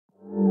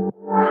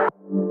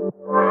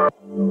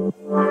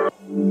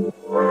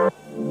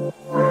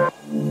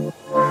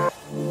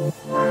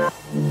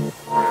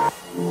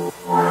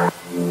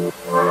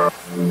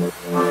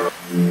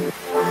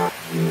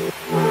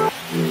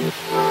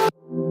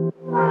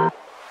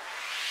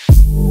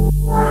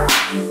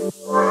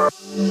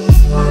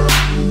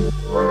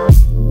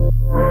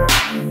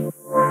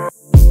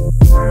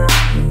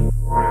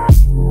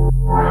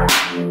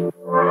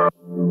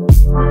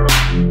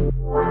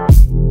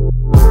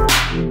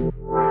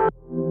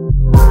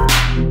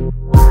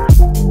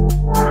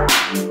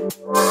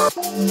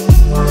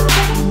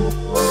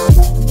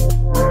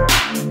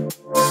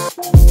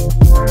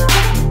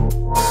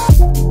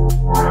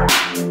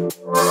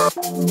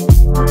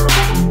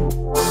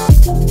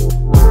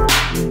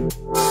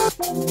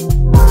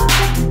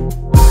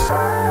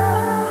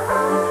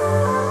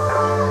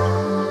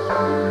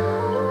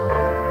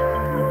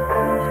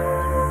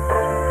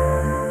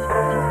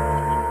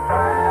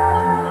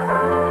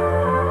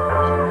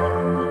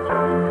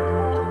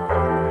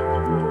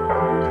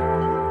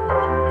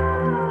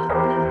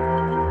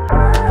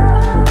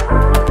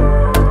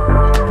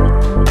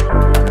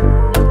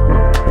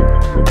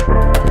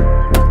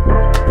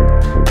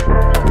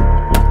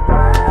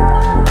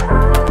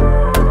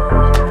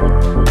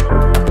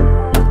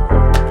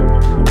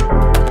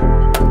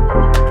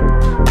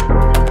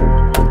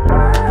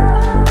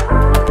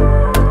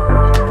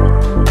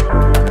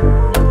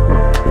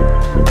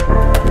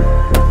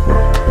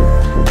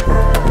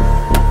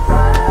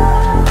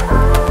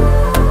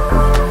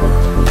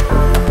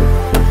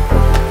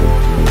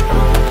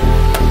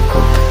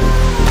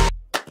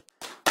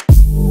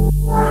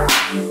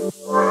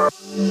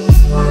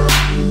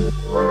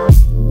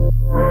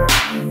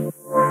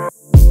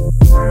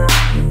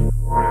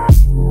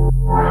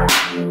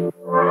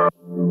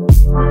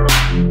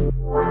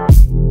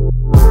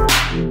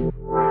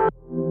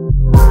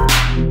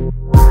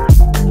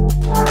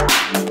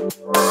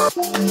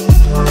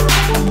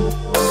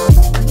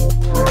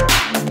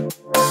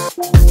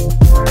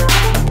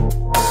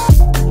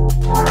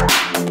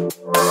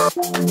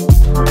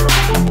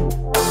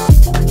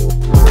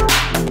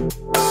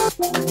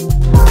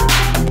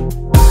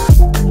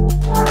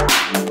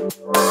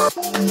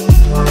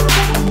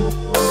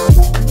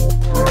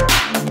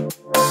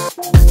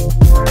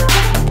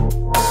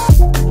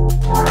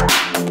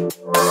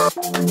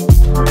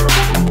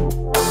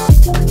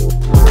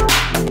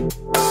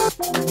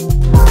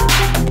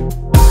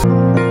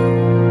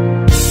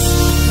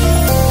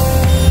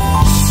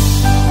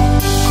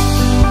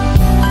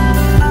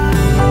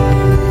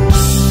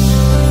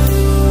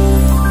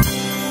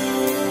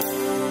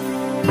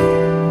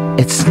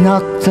It's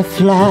not the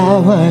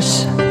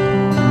flowers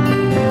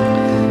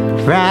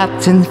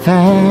wrapped in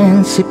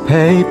fancy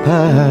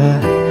paper.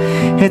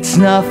 It's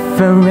not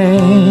the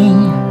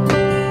rain,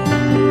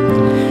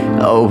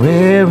 a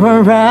wave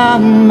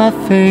around my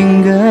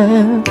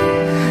finger.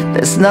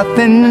 There's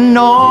nothing in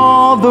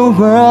all the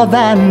world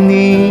I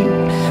need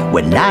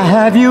when I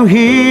have you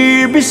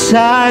here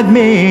beside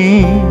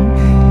me.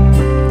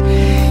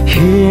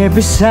 Here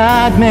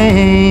beside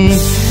me,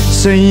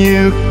 so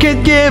you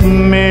could give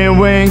me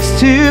wings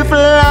to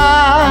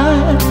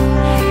fly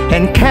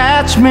and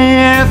catch me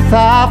if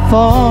I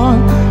fall,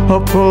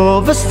 or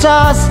pull the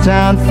stars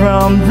down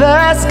from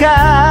the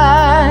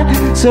sky,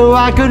 so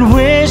I could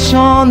wish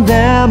on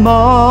them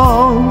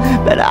all,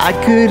 but I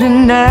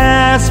couldn't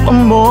ask for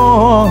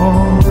more.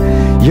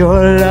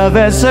 Your love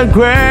is the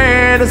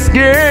greatest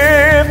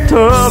gift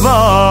of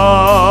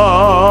all.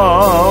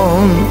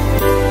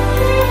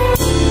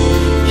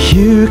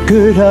 You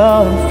could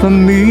offer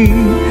me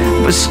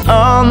was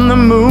on the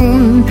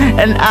moon,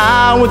 and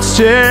I would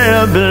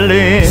still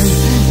believe.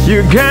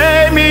 You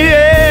gave me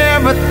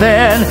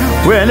everything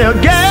when you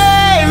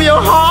gave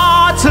your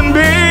heart to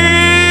me,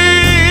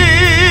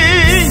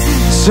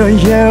 so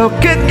you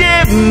could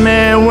give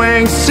me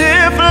wings to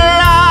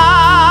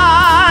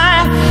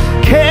fly.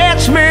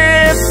 Catch me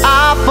if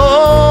I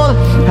fall,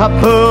 I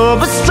pull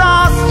the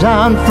stars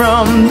down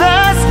from the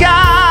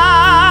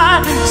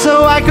sky, so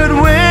I could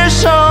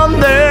wish on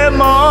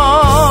them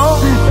all,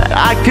 but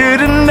I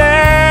couldn't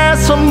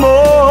ask for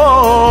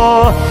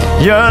more.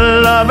 Your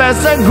love is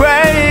the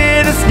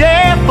greatest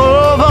gift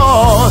of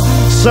all,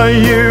 so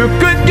you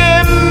could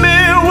give me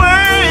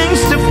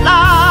wings to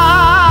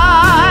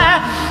fly.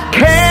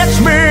 Catch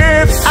me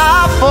if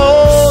I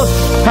fall,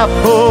 I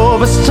pull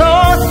the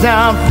stars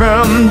down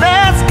from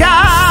the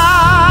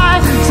sky,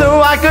 so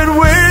I could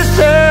wish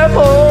them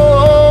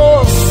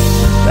all,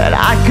 but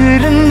I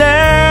couldn't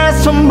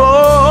ask for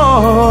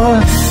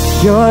more.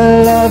 Your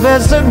love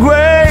is the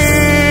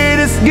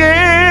greatest gift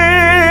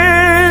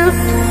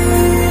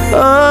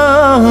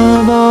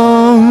of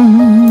all.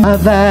 A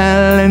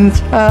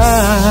Valentine.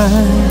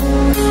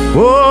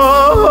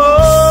 Whoa,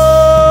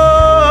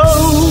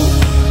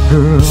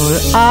 girl,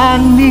 I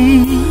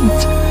need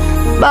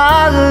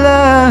my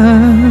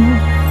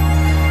love,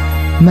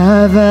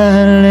 my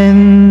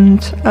Valentine.